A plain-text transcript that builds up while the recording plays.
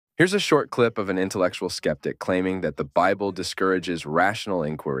Here's a short clip of an intellectual skeptic claiming that the Bible discourages rational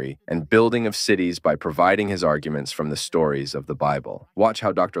inquiry and building of cities by providing his arguments from the stories of the Bible. Watch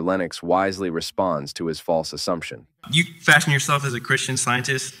how Dr. Lennox wisely responds to his false assumption. You fashion yourself as a Christian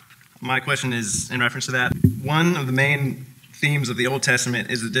scientist. My question is in reference to that. One of the main themes of the Old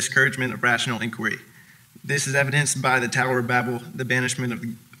Testament is the discouragement of rational inquiry. This is evidenced by the Tower of Babel, the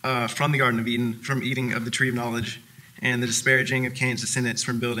banishment from the Garden of Eden from eating of the tree of knowledge, and the disparaging of Cain's descendants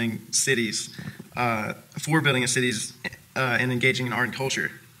from building cities, and engaging in art and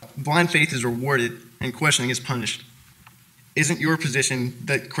culture. Blind faith is rewarded and questioning is punished. Isn't your position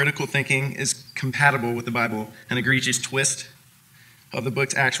that critical thinking is compatible with the Bible, an egregious twist of the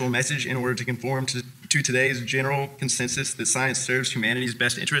book's actual message in order to conform to today's general consensus that science serves humanity's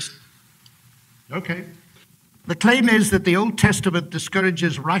best interest? Okay. The claim is that the Old Testament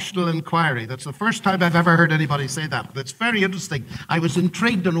discourages rational inquiry. That's the first time I've ever heard anybody say that. That's very interesting. I was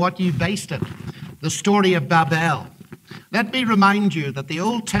intrigued on what you based it, the story of Babel. Let me remind you that the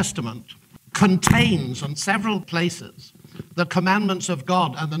Old Testament contains in several places the commandments of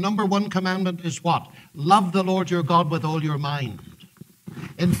God. And the number one commandment is what? Love the Lord your God with all your mind.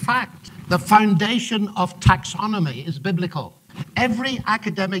 In fact, the foundation of taxonomy is biblical. Every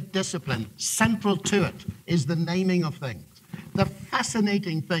academic discipline, central to it, is the naming of things. The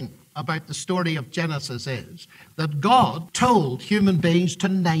fascinating thing about the story of Genesis is that God told human beings to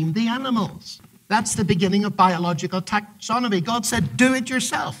name the animals. That's the beginning of biological taxonomy. God said, do it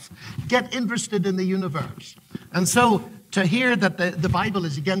yourself. Get interested in the universe. And so to hear that the Bible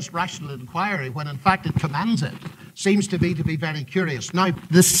is against rational inquiry when in fact it commands it seems to be very curious. Now,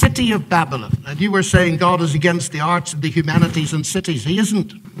 the city of Babylon, and you were saying God is against the arts and the humanities and cities. He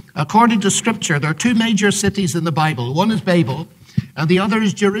isn't. According to Scripture, there are two major cities in the Bible. One is Babel, and the other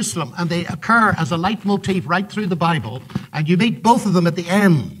is Jerusalem, and they occur as a leitmotif right through the Bible, and you meet both of them at the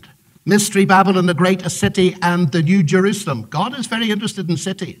end. Mystery Babylon, the great city, and the New Jerusalem. God is very interested in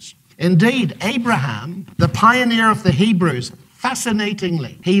cities. Indeed, Abraham, the pioneer of the Hebrews,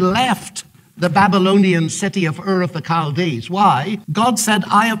 fascinatingly, he left the Babylonian city of Ur of the Chaldees. Why? God said,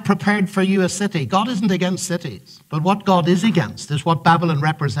 I have prepared for you a city. God isn't against cities. But what God is against is what Babylon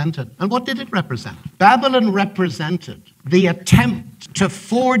represented. And what did it represent? Babylon represented the attempt to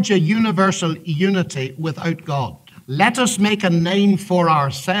forge a universal unity without God. Let us make a name for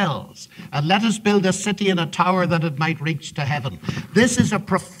ourselves, and let us build a city and a tower that it might reach to heaven. This is a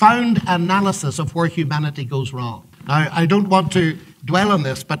profound analysis of where humanity goes wrong. Now, I don't want to dwell on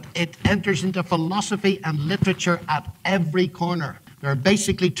this, but it enters into philosophy and literature at every corner. There are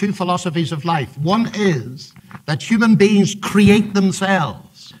basically two philosophies of life. One is that human beings create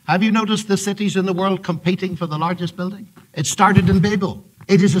themselves. Have you noticed the cities in the world competing for the largest building? It started in Babel.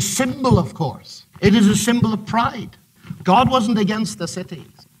 It is a symbol, of course. It is a symbol of pride. God wasn't against the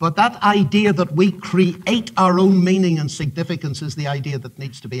cities, but that idea that we create our own meaning and significance is the idea that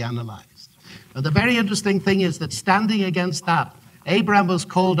needs to be analyzed. And the very interesting thing is that standing against that, Abraham was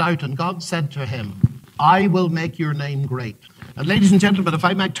called out and God said to him, I will make your name great. And ladies and gentlemen, if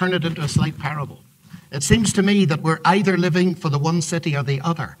I might turn it into a slight parable, it seems to me that we're either living for the one city or the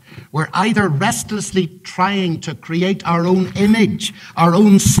other. We're either restlessly trying to create our own image, our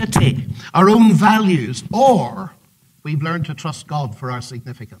own city, our own values, or we've learned to trust God for our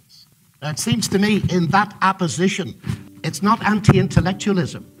significance. Now, it seems to me in that apposition, it's not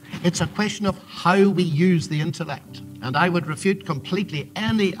anti-intellectualism. It's a question of how we use the intellect. And I would refute completely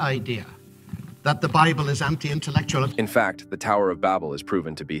any idea that the Bible is anti-intellectual. In fact, the Tower of Babel is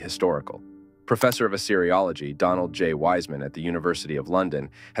proven to be historical. Professor of Assyriology Donald J. Wiseman at the University of London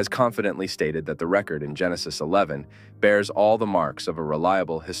has confidently stated that the record in Genesis 11 bears all the marks of a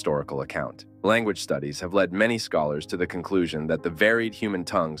reliable historical account. Language studies have led many scholars to the conclusion that the varied human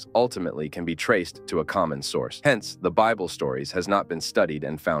tongues ultimately can be traced to a common source. Hence, the Bible stories has not been studied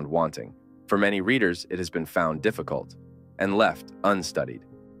and found wanting. For many readers, it has been found difficult and left unstudied.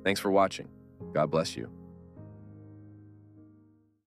 Thanks for watching. God bless you.